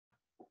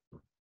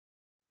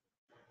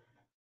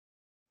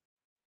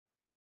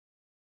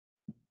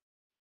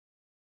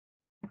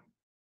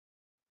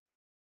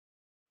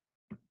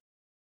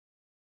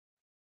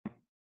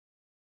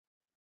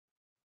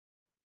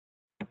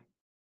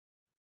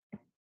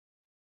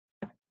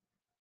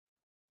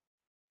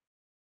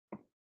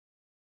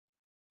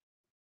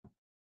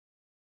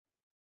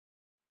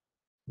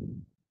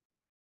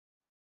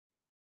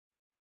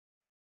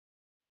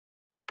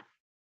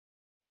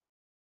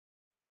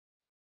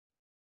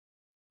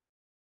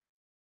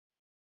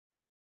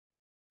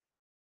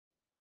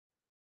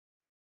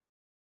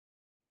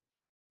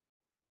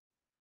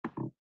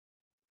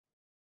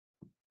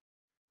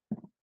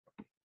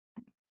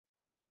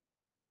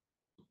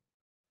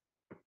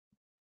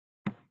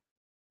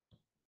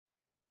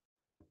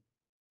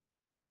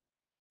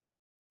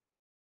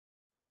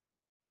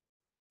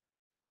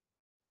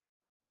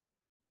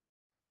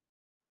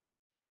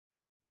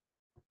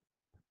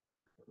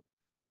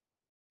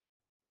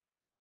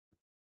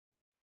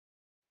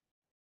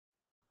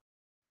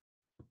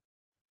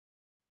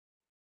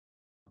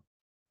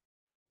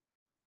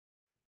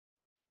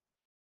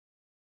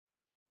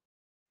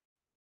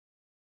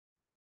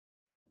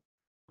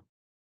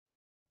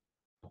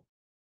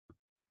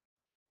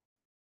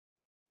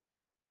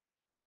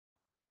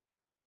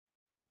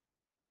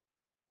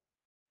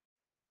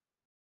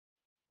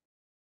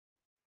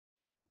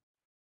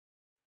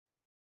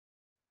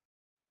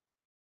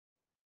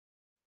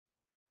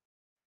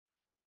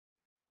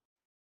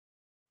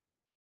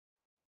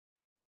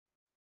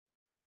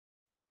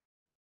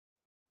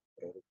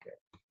Okay.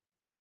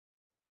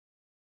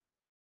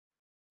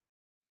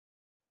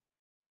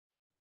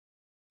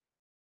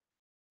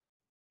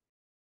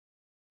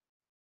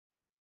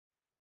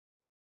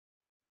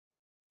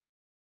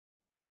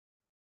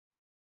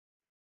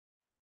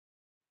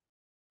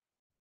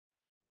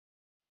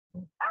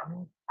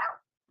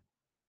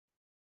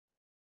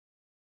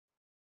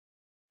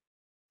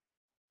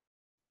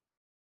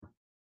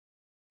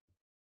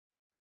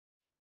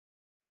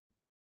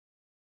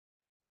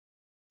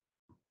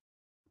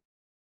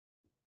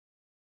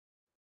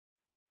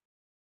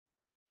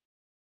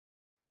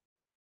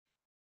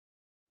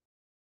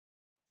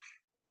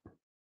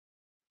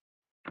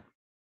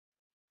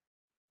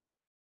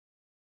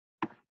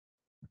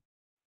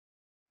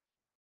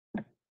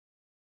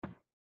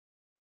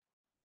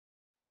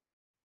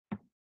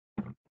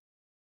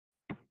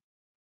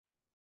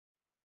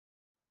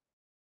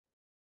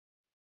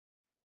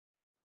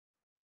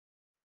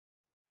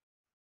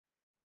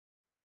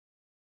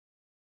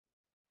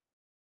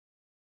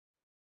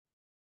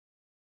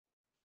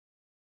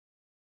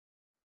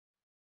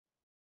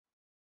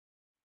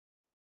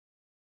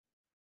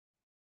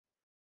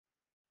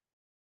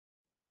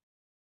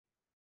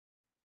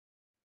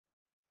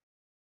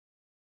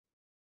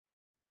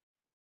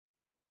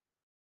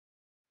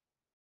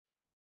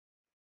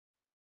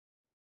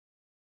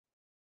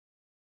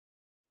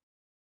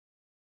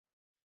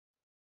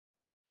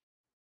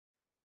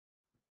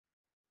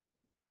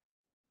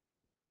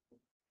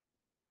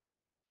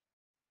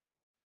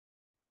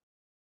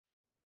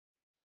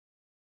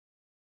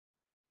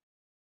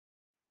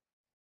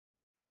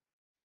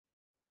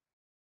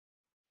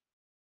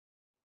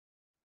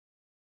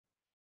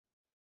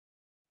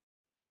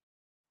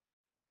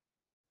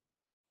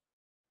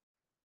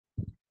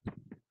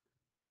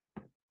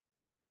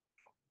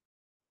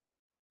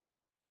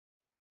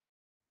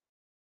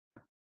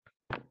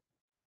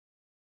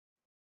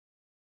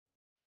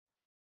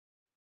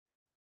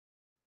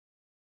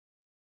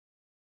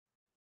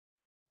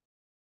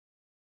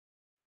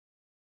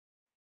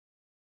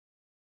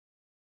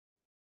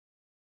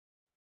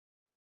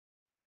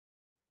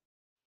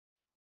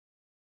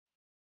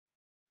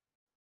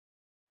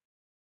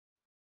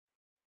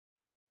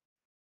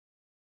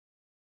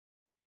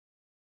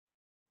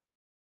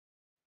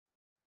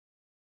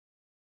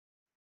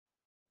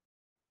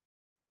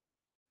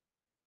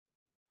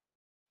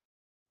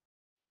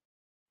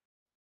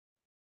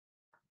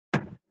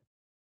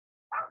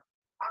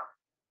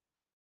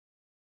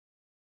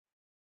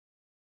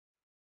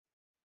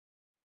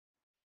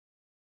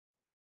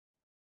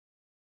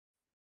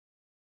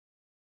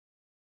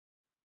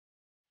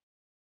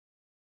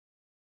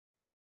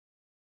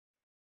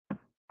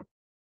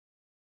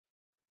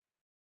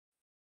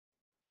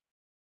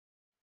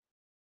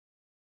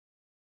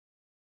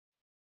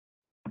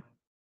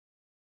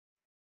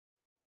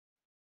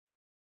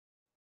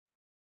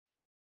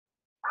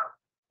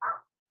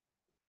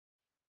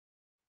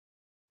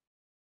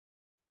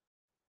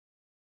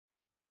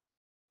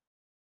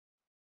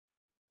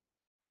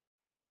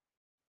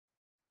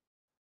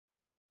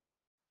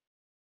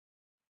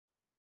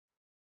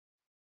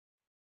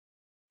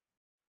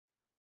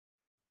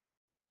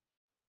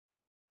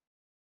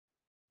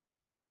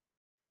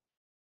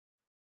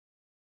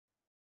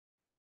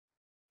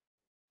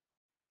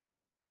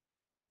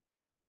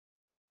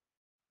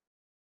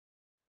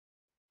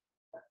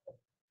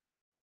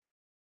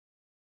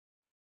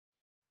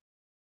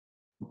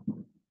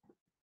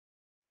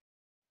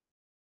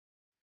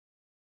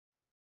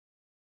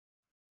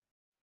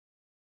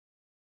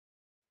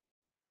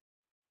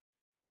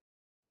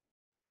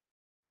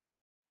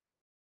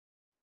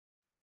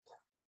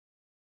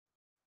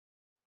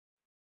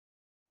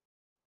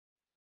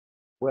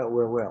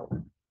 Well.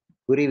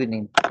 Good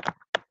evening.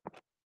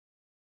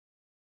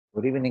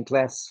 Good evening,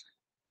 class.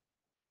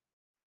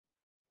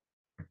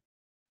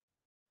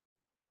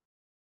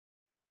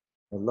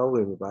 Hello,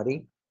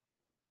 everybody.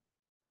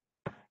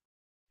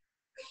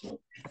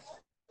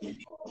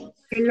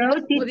 Hello,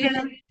 Good teacher.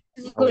 evening.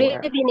 Good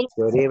Alright. evening.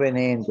 Good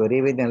evening. Good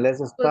evening. Let's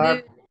Good start.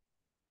 evening.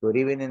 Good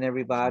evening,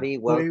 everybody.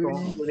 Good Welcome.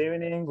 evening, good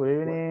evening,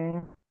 good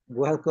evening.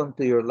 Welcome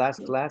to your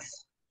last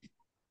class.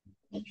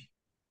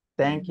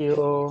 Thank you.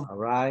 All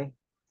right.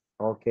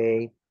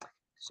 Okay.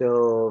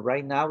 So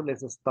right now,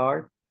 let's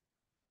start.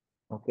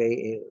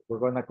 Okay. We're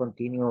going to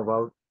continue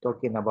about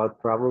talking about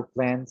travel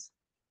plans.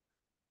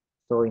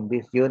 So in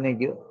this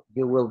unit,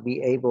 you will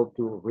be able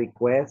to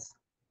request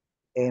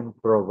and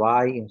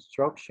provide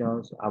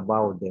instructions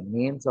about the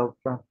means of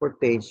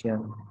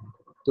transportation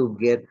to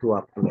get to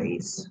a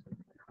place.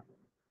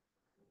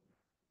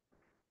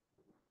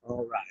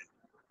 All right.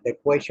 The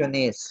question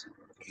is,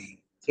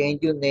 can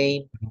you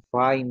name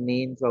 5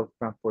 means of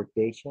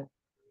transportation?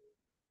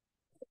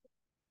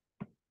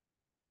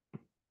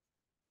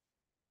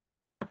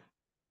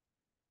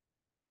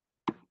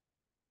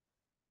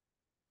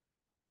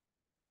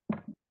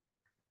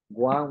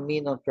 One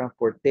mean of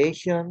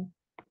transportation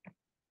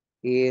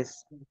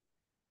is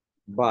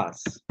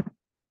bus.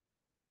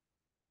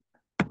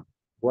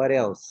 What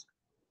else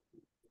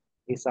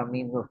is a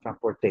means of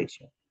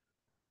transportation?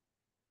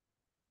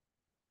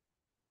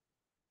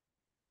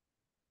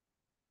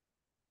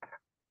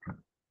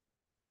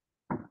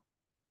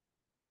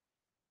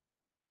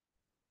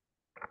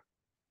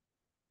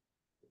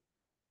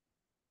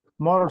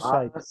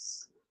 Motorcycle.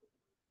 Bus.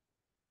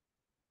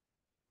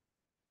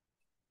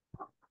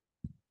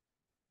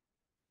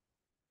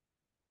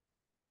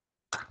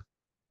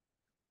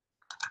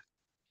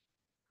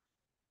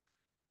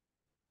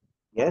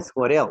 Yes,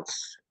 what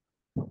else?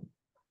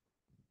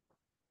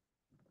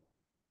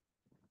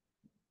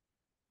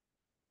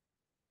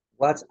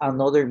 What's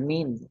another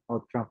means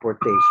of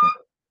transportation?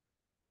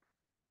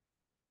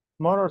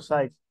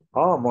 Motorcycle.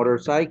 Oh,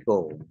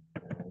 motorcycle.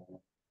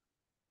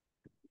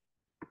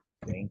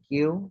 Thank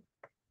you.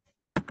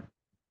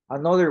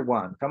 Another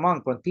one. Come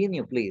on,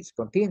 continue, please.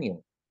 Continue.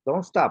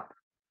 Don't stop.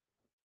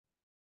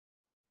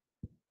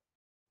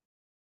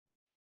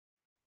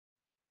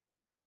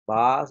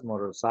 Bus,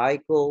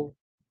 motorcycle,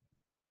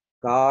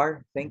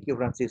 car. Thank you,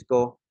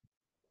 Francisco.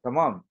 Come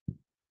on.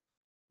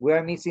 We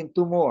are missing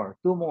two more.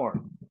 Two more.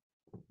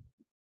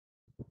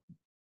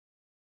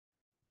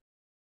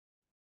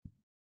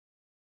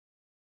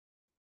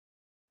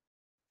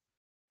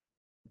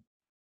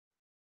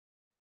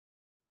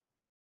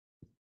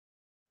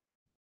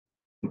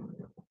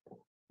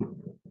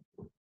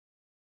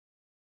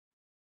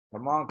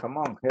 Come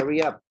on,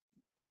 hurry up.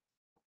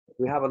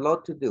 We have a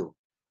lot to do.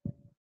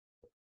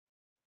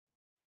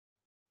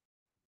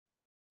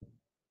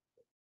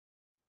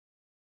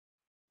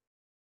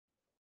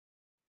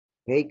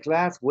 Hey,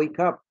 class, wake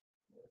up.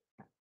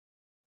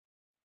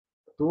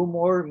 Two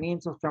more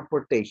means of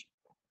transportation.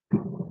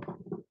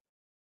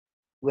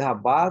 We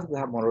have bus, we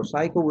have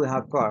motorcycle, we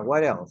have car.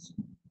 What else?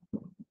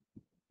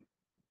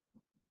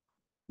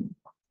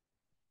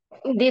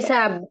 This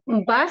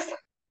bus.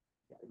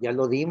 Ya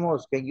lo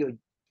dimos. Can you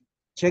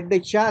check the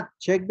chat?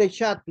 Check the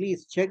chat,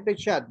 please. Check the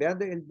chat.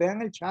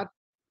 Vean el chat.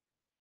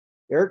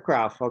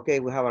 Aircraft. Okay,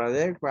 we have an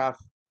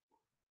aircraft.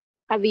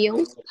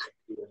 Avión.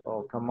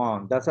 Oh, come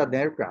on. That's an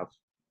aircraft.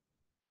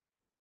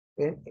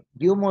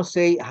 You must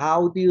say,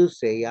 how do you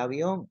say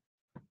avión?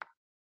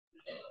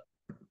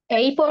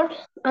 Airport.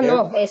 Ah,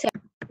 no, ese.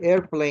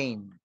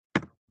 Airplane.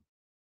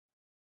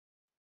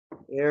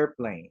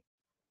 Airplane.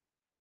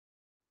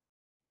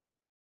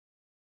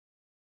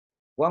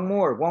 One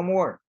more, one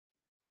more.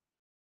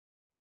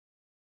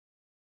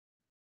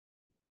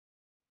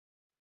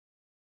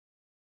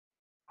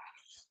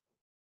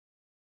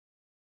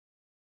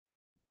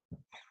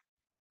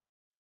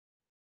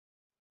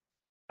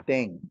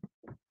 Ten,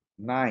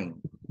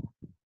 9,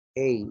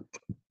 8,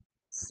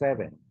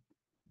 7,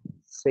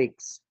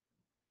 6,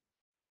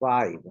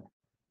 5,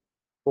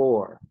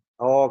 4.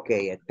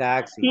 Okay, a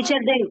taxi. Teacher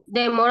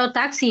de moto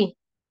taxi.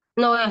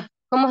 No,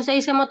 ¿cómo se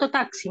dice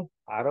mototaxi?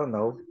 I don't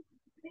know.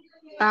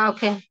 Ah,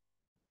 okay.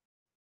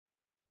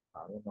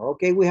 I don't know.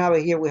 Okay, we have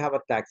it here. We have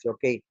a taxi.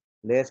 Okay,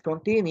 let's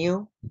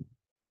continue.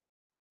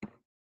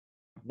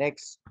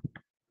 Next.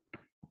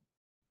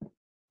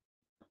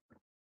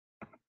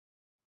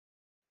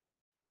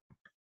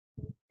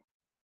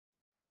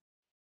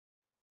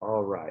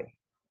 All right.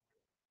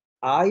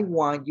 I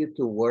want you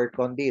to work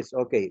on this.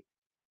 Okay.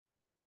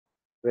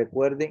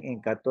 Recuerden,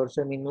 en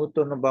 14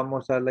 minutos nos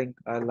vamos a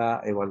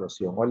la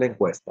evaluación o la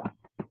encuesta.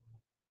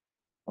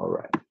 All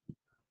right.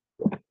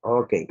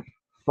 Okay.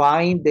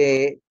 Find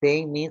the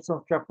 10 means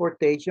of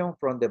transportation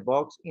from the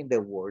box in the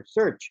word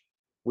search.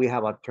 We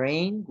have a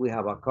train, we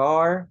have a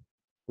car,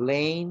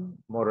 plane,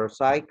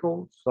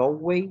 motorcycle,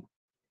 subway,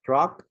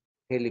 truck,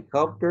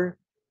 helicopter,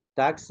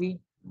 taxi,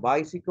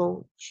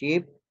 bicycle,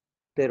 ship,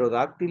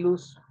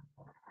 pterodactylus,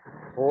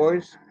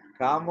 horse,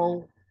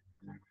 camel.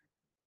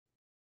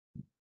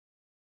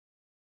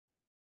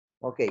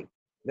 Okay,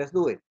 let's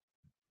do it.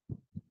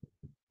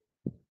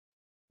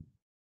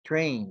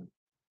 Train.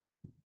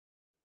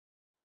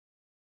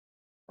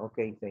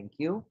 Okay, thank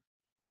you.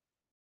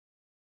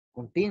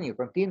 Continue,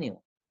 continue.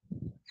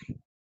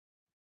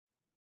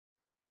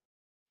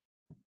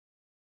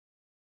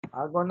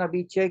 I'm gonna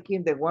be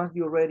checking the ones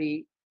you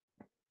already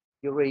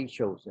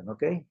chosen,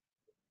 okay?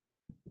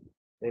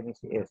 Let me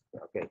see. Yes,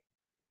 okay.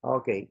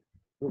 Okay.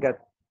 We got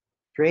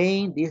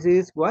train. This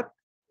is what?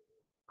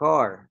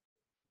 Car.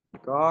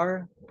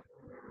 Car.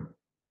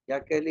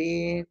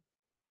 Jacqueline.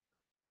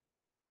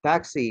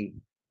 Taxi.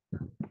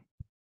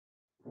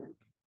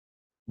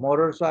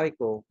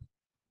 Motorcycle.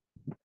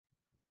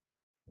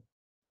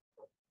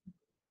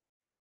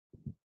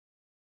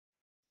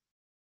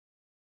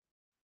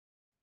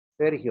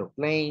 Sergio.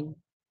 Plane.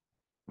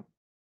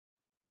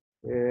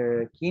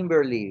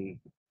 Kimberly.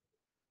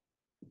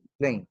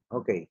 Plane.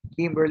 Okay.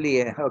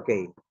 Kimberly.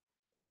 Okay.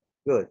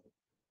 Good.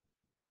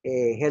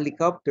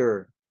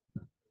 Helicopter.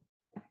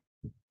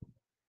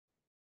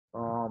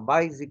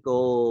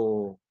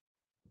 Bicycle.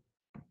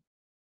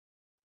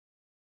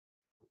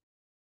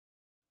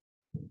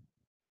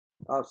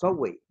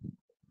 Subway.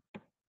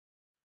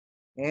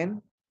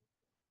 And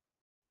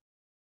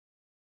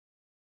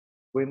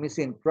we're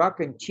missing truck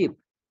and chip.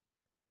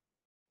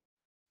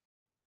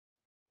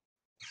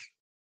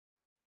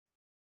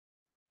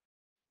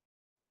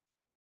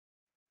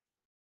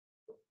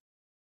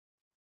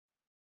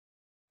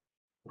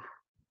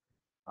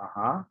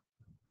 Uh-huh.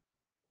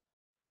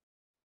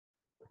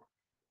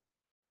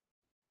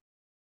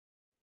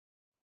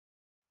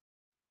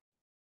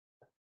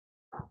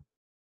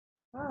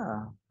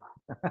 Ah.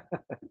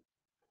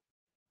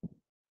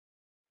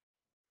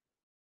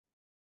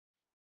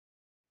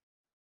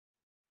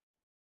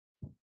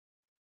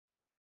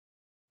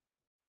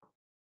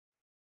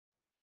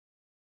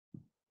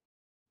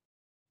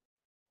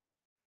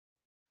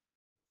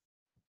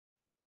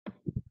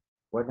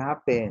 What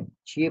happened?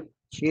 Chip,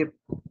 chip.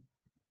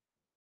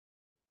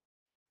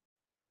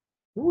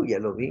 Ya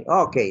lo vi.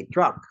 Okay,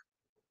 truck.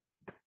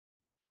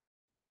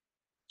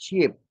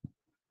 Chip.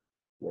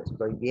 Lo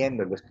estoy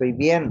viendo, lo estoy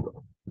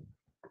viendo.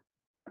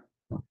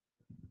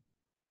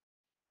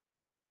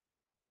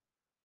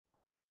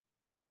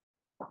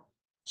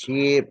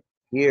 Chip,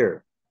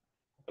 here.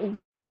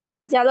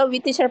 Ya lo vi,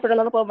 teacher, pero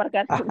no lo puedo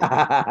marcar.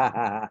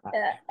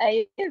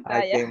 Ahí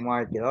está, I ya. can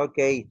mark it.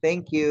 Okay,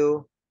 thank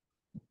you.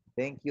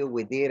 Thank you,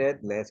 we did it.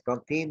 Let's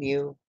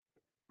continue.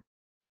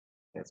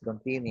 Let's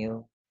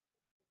continue.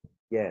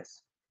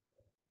 Yes.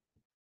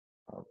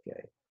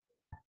 Okay.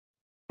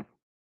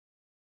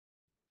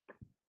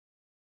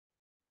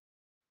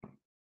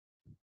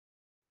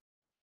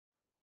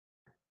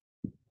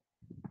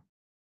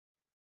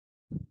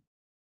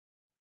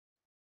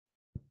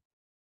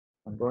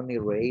 I'm going to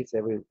erase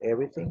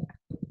everything.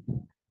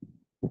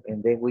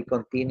 And then we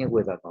continue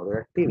with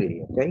another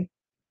activity, okay?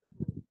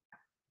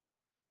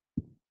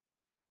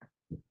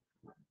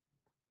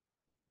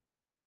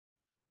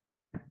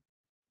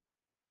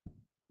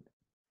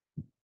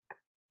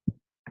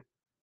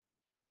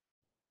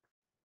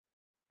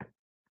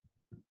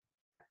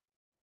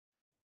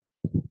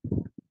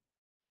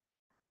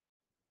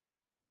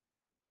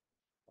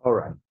 All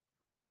right.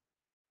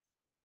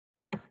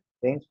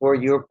 Thanks for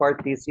your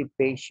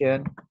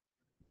participation.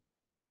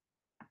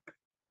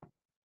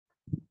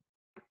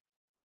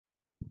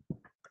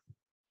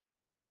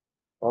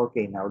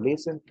 Okay, now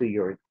listen to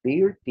your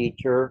dear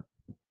teacher.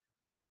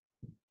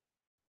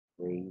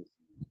 Please.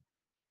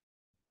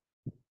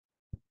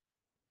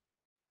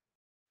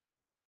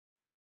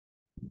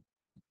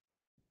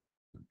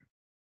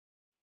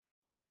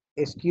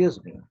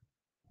 Excuse me,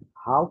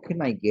 how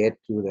can I get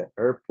to the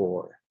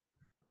airport?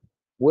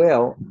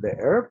 Well, the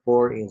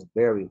airport is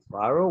very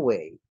far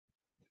away.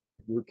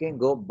 You can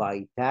go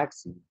by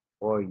taxi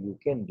or you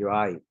can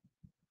drive.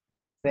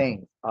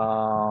 Thanks.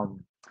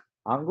 I'm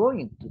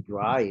going to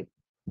drive,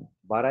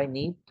 but I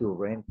need to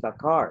rent a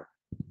car.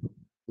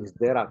 Is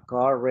there a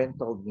car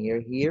rental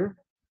near here?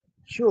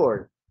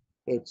 Sure,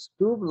 it's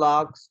 2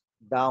 blocks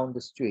down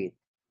the street.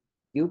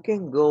 You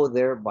can go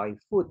there by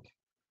foot.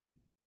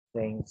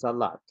 Thanks a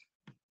lot.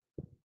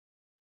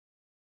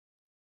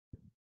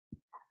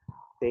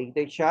 Take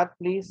the shot,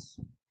 please.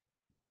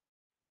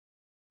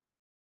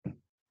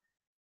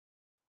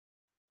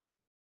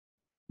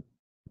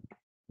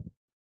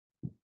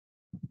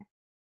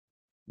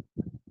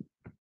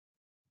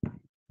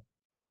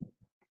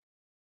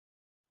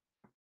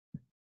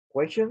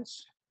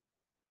 Questions?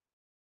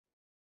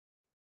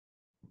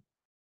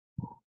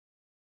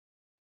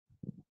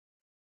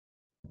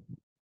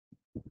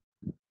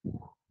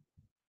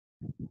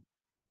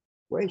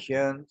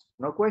 Questions?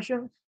 No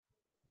questions?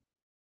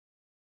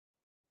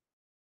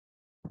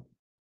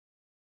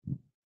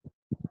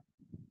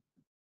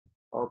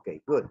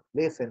 Okay, good.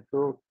 Listen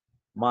to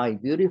my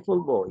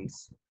beautiful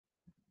voice.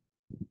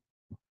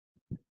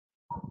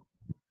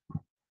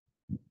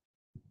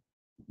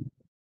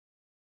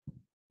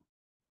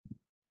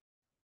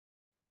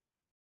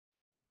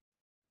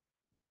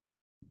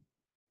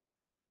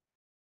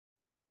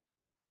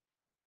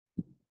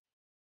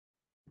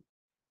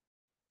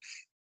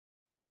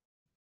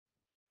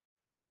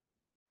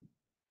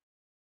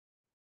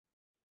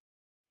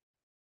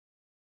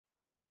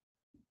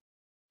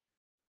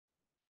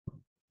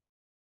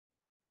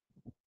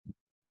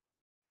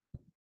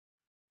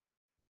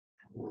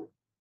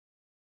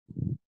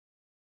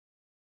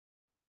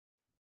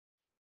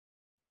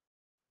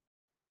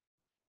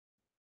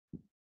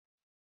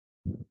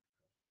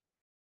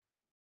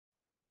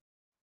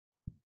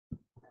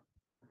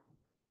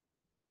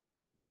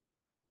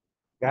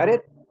 Got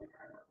it?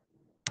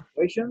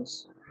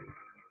 Questions?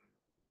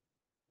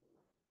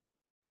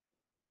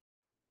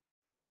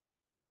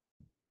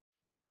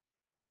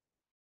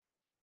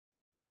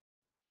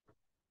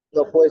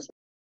 No questions.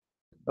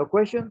 No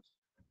questions?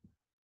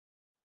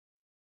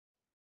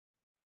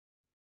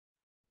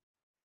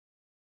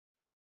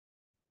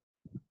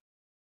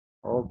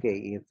 Okay,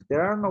 if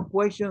there are no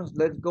questions,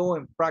 let's go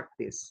and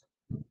practice.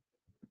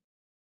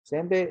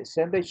 Send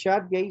the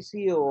chat,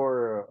 JC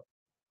or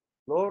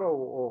Flor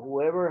or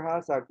whoever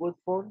has a good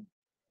phone.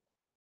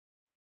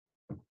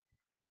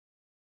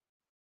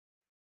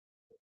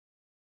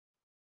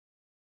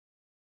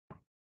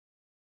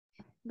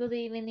 Good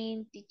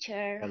evening,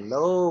 teacher.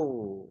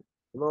 Hello,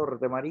 Flor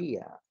de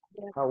Maria.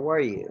 How are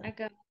you?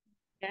 Acabo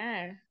de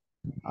llegar.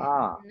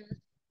 Ah,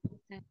 No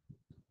sé.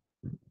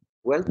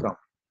 welcome.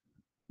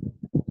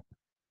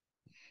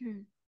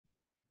 Hmm.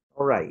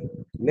 All right,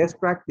 let's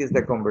practice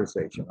the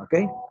conversation,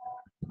 okay?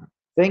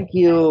 Thank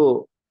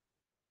you,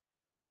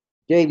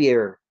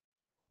 Javier.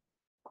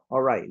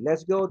 All right,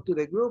 let's go to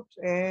the groups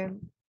and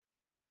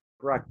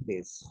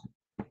practice.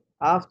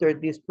 After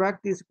this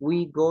practice,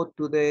 we go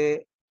to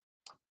the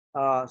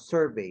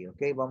survey,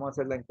 okay? Vamos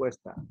a hacer la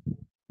encuesta.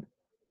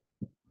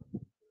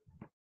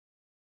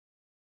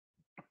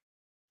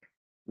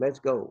 Let's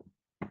go.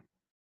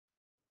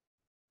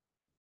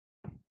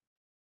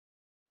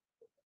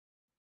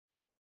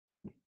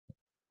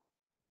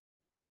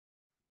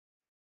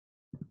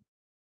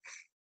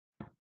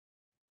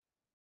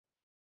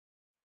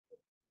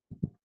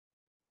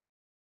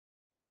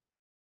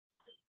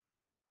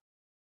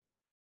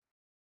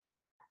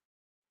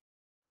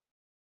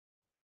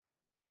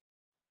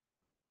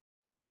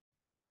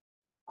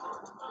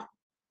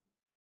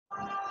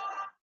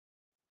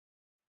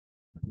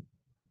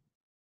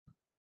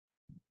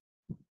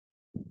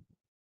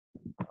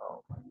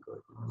 Oh my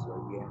goodness,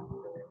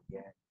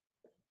 again.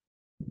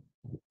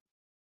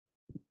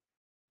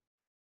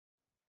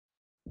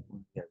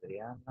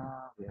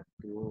 Adriana, we have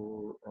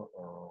to,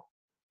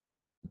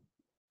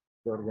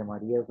 Jorge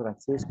María,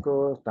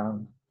 Francisco,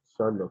 están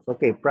solos.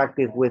 Okay,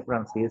 practice with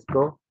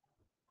Francisco.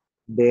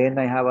 Then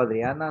I have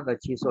Adriana, that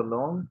she's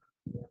alone.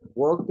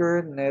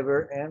 Walter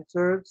never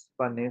answers.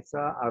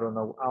 Vanessa, I don't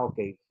know. Ah,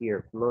 okay,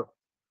 here, Flor.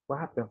 What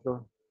happened,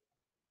 Flor?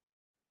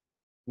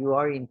 You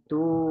are in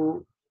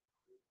two.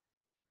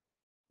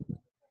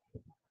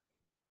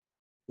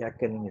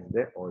 Jacqueline is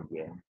there. Oh,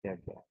 yeah.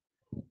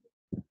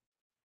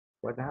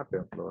 What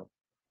happened, Flor?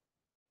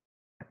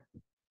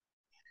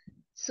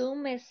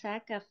 Zoom me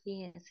saca,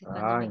 fíjense,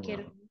 cuando Ay, me no.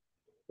 quiero.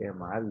 Qué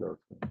malo.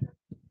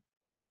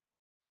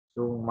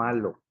 Son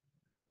malo.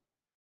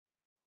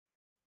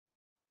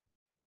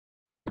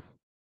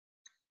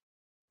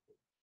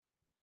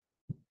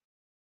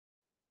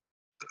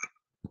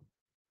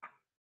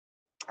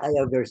 I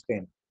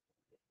understand.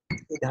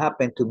 It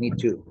happened to me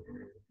too.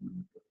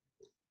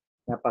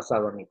 Me ha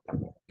pasado a mí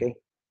también, okay?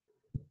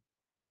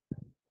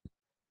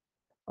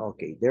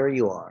 Okay, there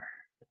you are.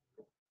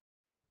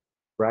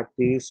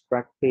 Practice,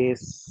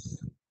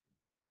 practice.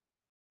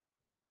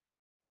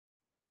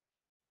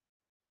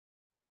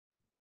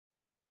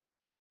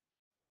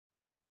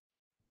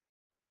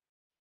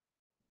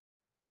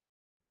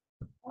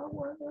 I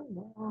wanna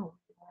know.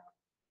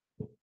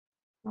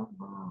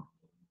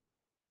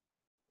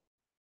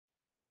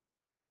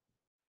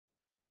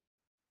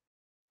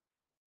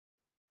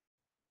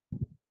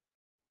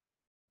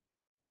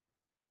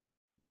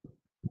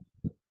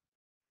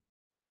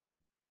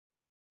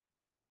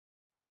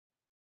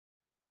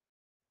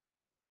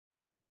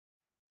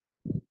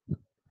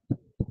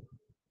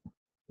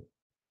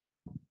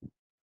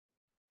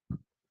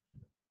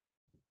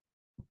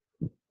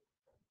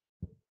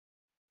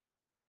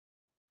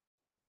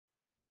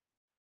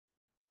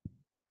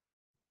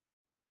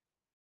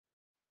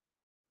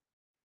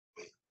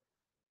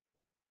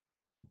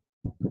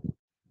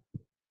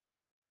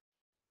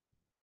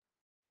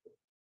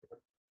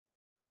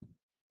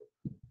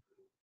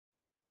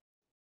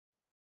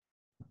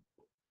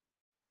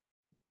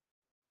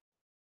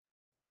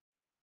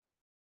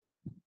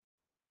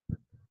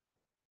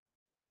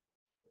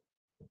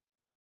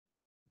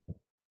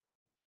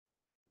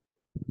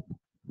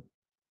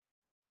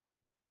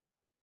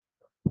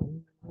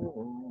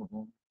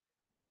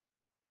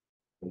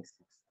 Day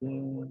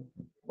 16,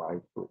 by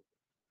foot.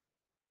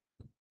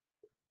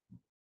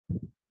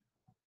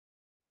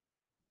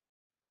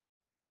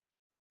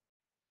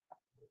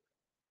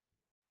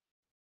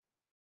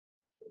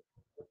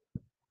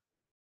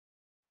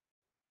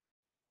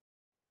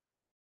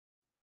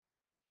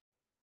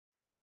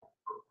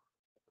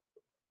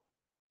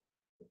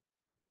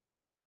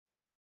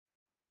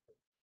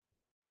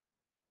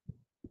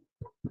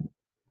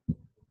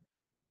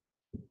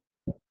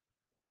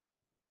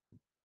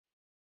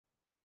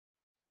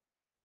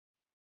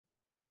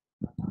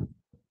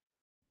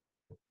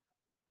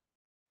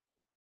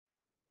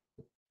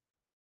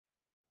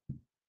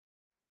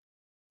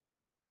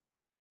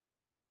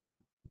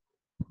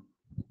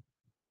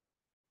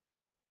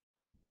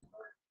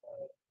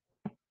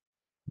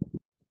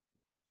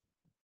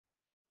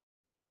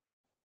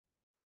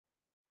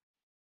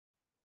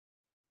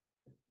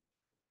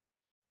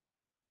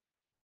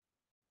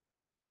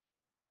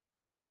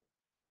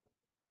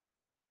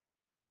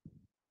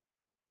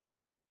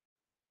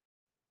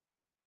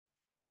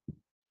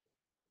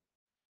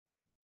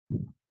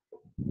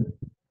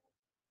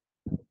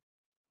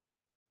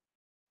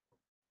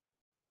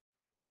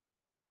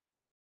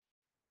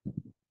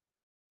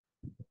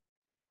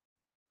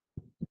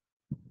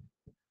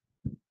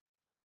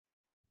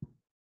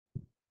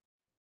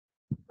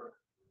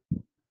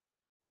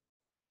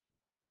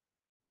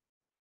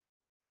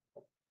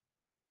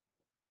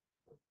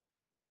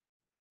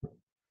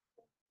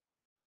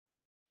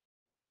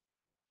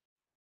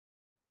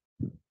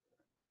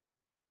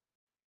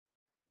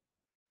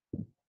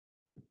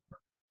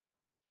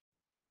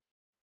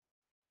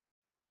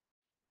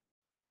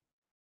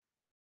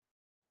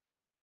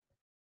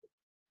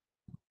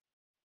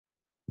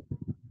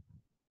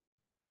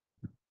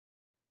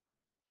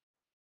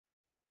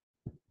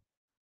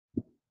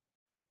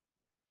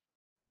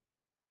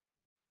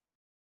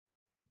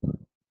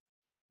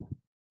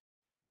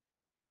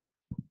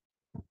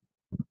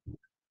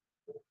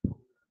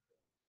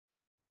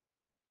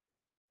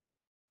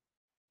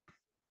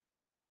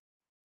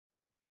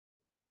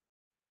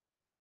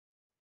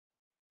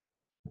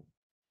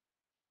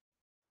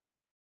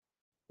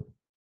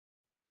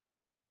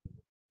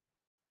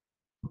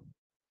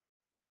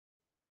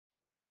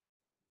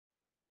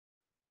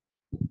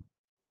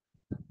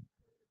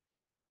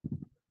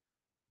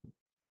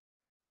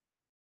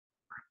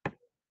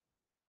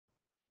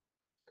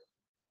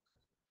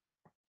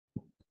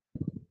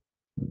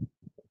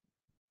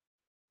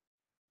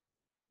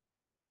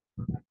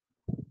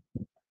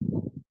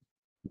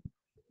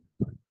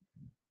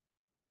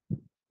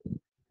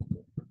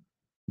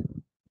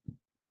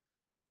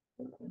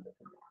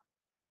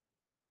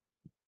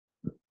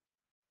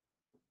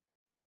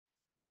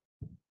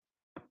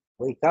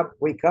 Wake up,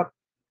 wake up.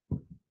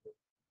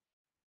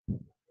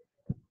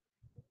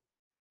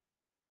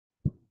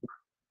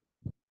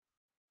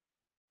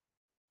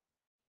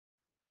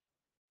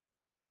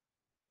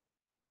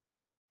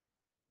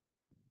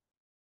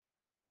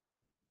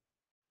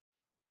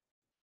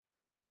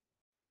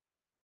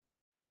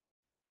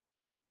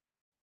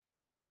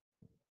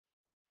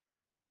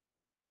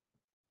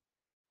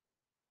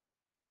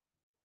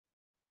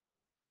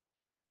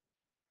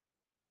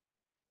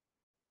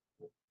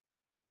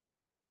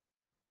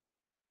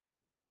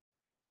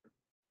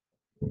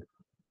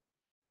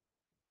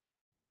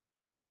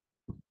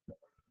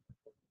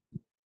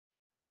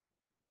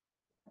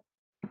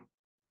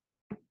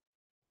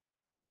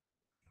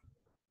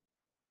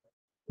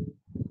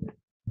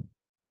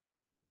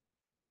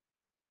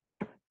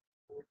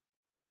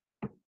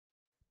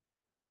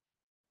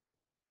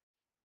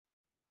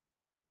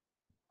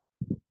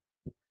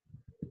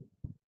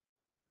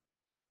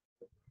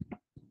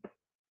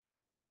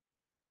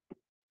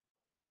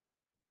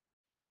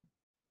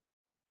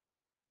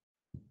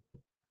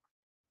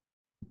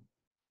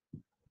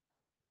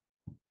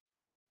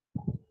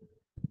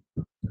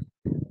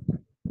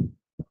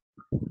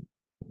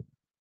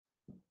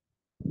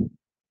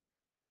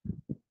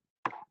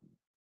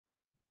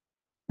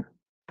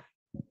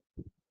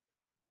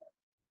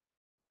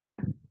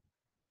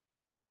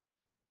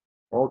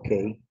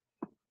 Okay.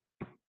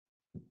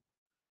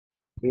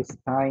 It's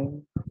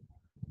time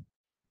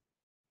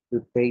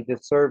to take the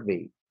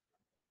survey.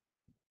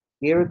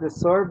 Here is the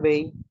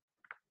survey.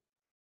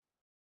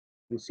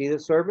 You see the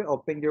survey?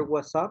 Open your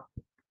WhatsApp.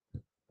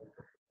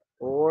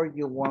 Or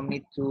you want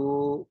me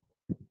to,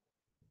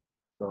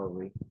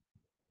 sorry,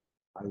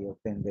 I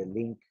open the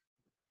link.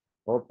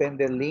 Open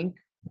the link.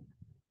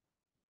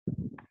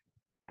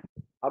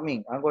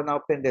 I'm gonna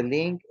open the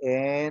link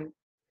and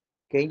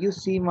can you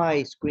see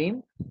my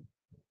screen?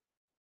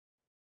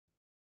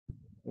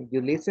 Can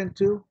you listen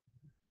to?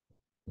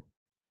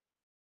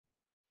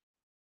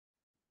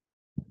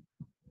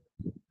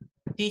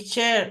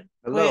 Teacher,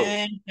 Hello.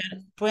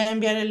 puede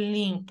enviar el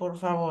link, por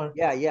favor.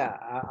 Yeah,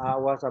 I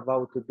was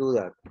about to do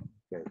that.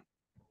 Okay.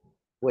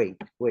 Wait.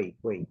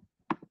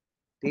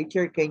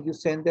 Teacher, can you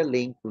send the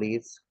link,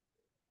 please?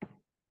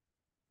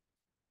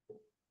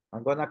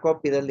 I'm gonna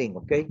copy the link,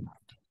 okay?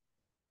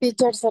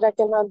 Teacher, ¿será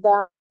que nos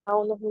da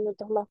unos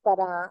minutos más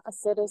para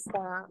hacer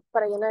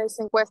para llenar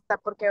esa encuesta?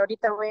 Porque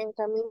ahorita voy en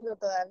camino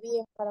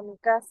todavía para mi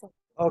casa.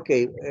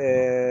 Okay,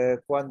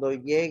 cuando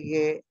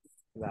llegue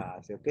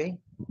clase, ok.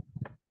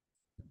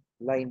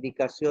 Las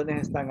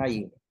indicaciones están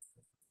ahí.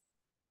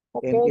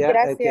 Ok, Que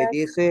gracias.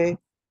 dice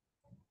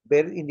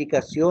ver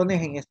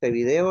indicaciones en este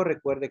video.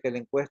 Recuerde que la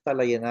encuesta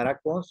la llenará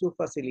con su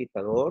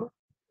facilitador.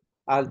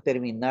 Al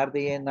terminar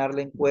de llenar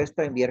la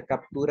encuesta, enviar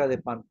captura de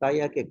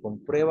pantalla que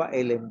comprueba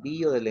el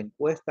envío de la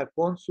encuesta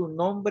con su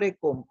nombre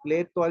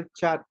completo al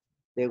chat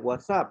de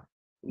WhatsApp.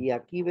 Y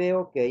aquí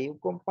veo que hay un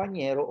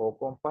compañero o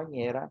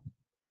compañera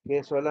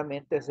que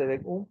solamente se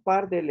ven un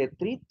par de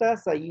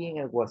letritas ahí en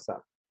el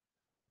WhatsApp.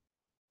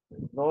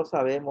 No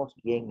sabemos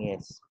quién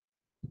es.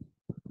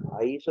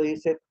 Ahí eso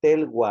dice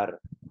Telwar.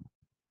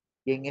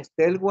 ¿Quién es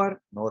Telwar?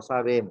 No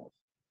sabemos.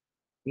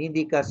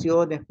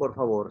 Indicaciones, por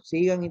favor.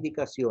 Sigan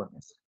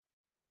indicaciones.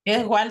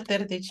 Es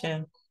Walter,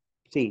 teacher.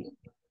 Sí.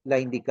 La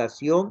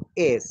indicación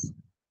es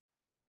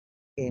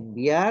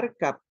enviar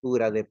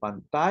captura de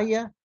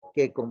pantalla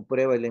que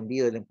comprueba el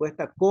envío de la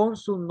encuesta con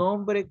su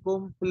nombre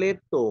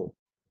completo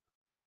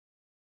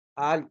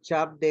al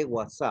chat de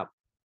WhatsApp.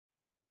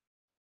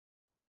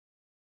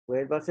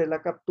 Vuelva a hacer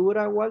la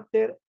captura,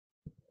 Walter,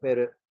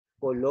 pero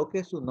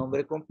coloque su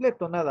nombre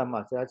completo nada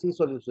más. Así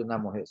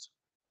solucionamos eso.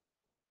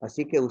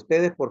 Así que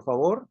ustedes, por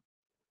favor,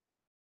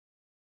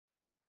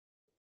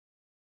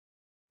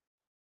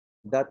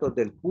 datos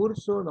del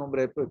curso,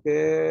 nombre de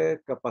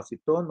qué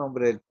capacitó,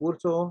 nombre del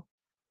curso,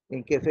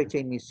 en qué fecha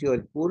inició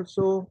el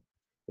curso,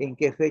 en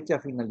qué fecha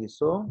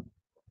finalizó.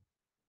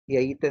 Y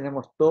ahí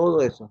tenemos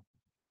todo eso.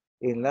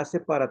 Enlace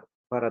para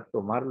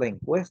tomar la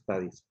encuesta,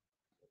 dice.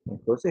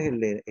 Entonces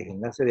el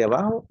enlace de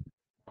abajo.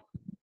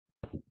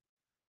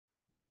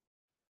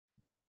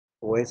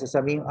 O es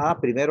esa misma. Ah,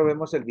 primero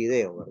vemos el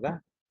video,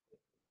 ¿verdad?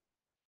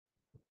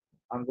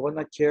 I'm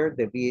gonna share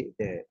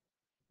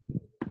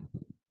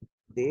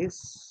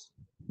this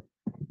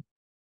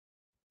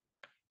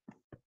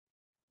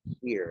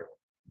here.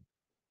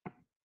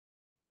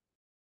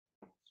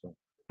 So,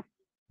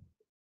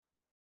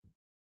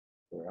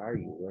 where are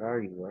you? Where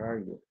are you? Where are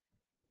you?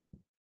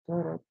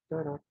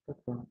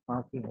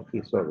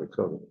 Aquí, sorry.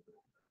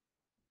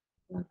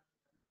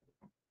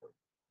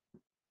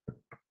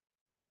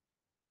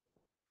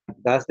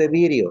 That's the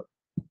video.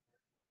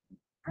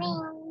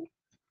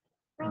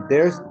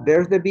 There's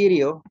the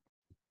video.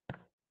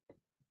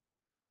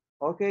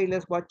 Okay,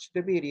 let's watch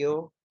the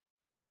video.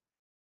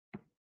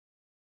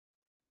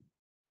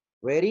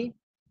 Ready?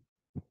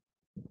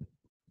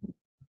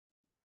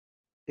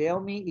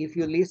 Tell me if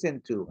you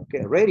listen to.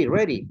 Okay,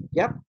 ready.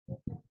 Yep.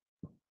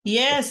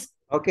 Yes.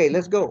 Okay,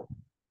 let's go.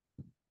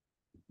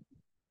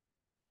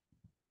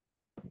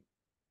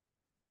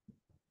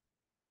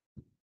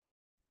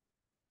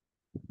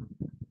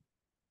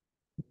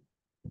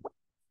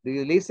 Do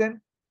you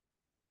listen?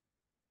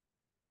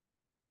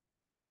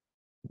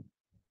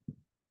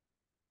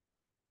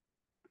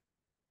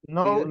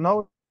 No,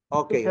 no,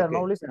 Okay, teacher, okay.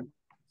 no listen.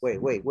 Wait.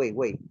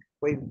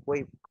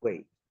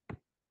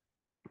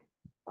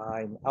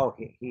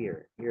 Okay,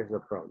 here's the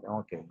problem.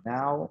 Okay,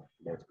 now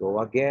let's go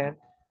again.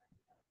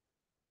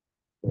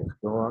 Let's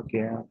go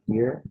again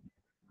here.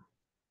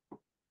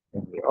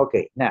 And here.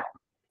 Okay, now.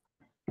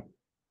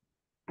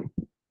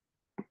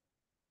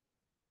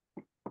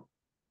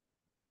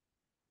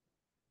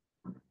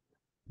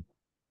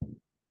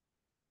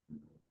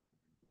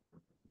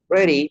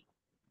 Ready?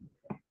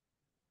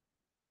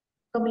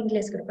 Como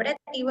inglés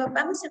corporativo,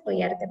 vamos a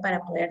apoyarte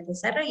para poder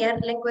desarrollar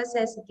la encuesta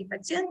de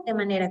satisfacción de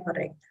manera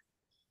correcta.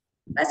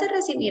 Vas a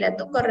recibir a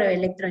tu correo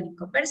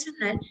electrónico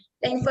personal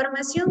la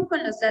información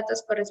con los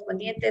datos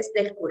correspondientes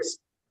del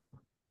curso.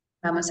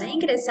 Vamos a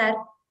ingresar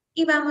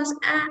y vamos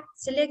a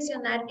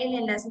seleccionar el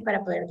enlace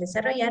para poder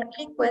desarrollar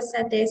la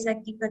encuesta de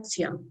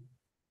satisfacción.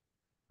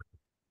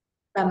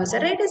 Vamos a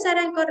regresar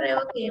al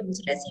correo que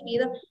hemos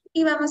recibido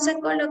y vamos a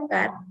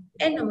colocar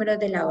el número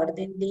de la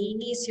orden de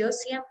inicio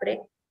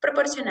siempre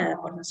proporcionada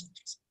por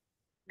nosotros.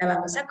 La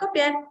vamos a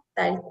copiar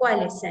tal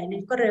cual está en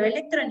el correo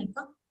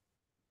electrónico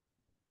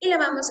y la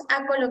vamos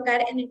a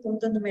colocar en el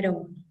punto número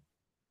 1.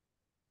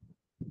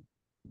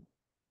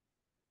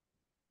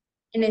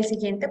 En el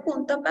siguiente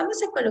punto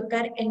vamos a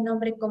colocar el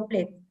nombre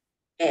completo,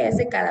 que es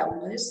de cada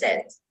uno de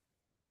ustedes.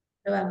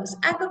 Lo vamos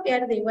a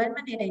copiar de igual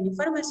manera en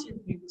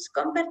información que hemos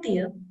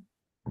compartido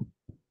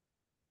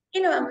y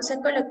lo vamos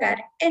a colocar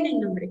en el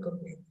nombre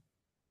completo.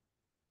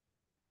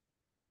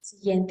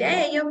 Siguiente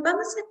a ello,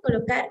 vamos a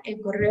colocar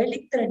el correo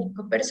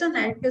electrónico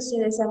personal que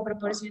ustedes han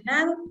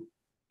proporcionado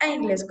a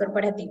Inglés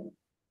Corporativo.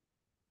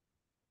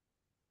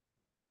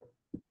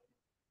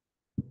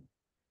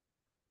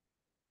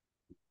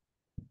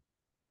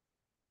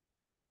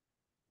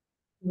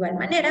 De igual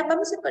manera,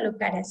 vamos a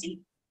colocar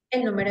así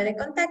el número de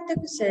contacto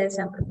que ustedes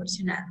han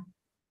proporcionado.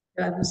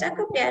 Lo vamos a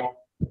copiar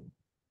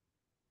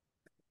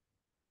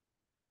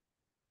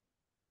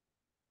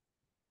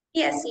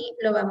y así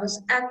lo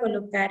vamos a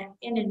colocar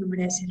en el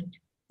número de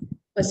celular.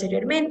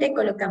 Posteriormente,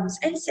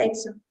 colocamos el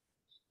sexo.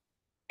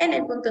 En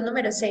el punto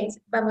número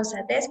 6 vamos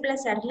a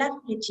desplazar la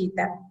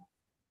flechita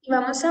y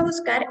vamos a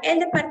buscar el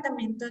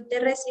departamento de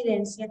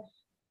residencia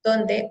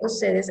donde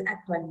ustedes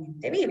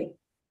actualmente viven.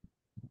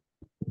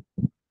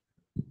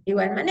 De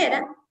igual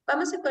manera,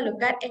 vamos a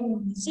colocar el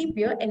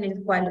municipio en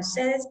el cual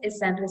ustedes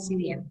están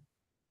residiendo.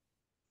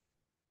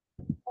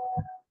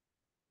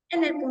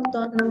 En el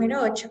punto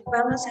número 8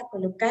 vamos a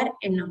colocar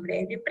el nombre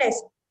de la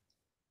empresa.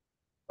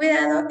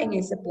 Cuidado en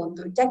ese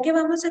punto, ya que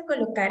vamos a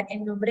colocar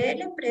el nombre de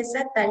la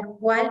empresa tal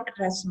cual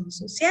razón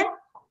social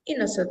y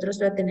nosotros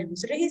lo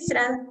tenemos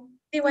registrado.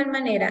 De igual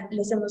manera,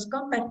 les hemos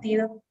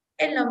compartido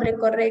el nombre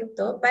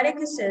correcto para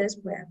que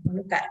ustedes puedan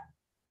colocar.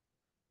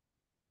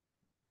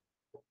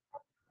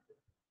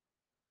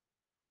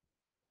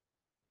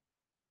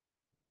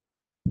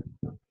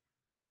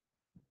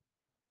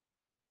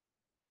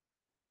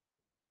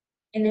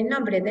 En el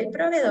nombre del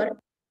proveedor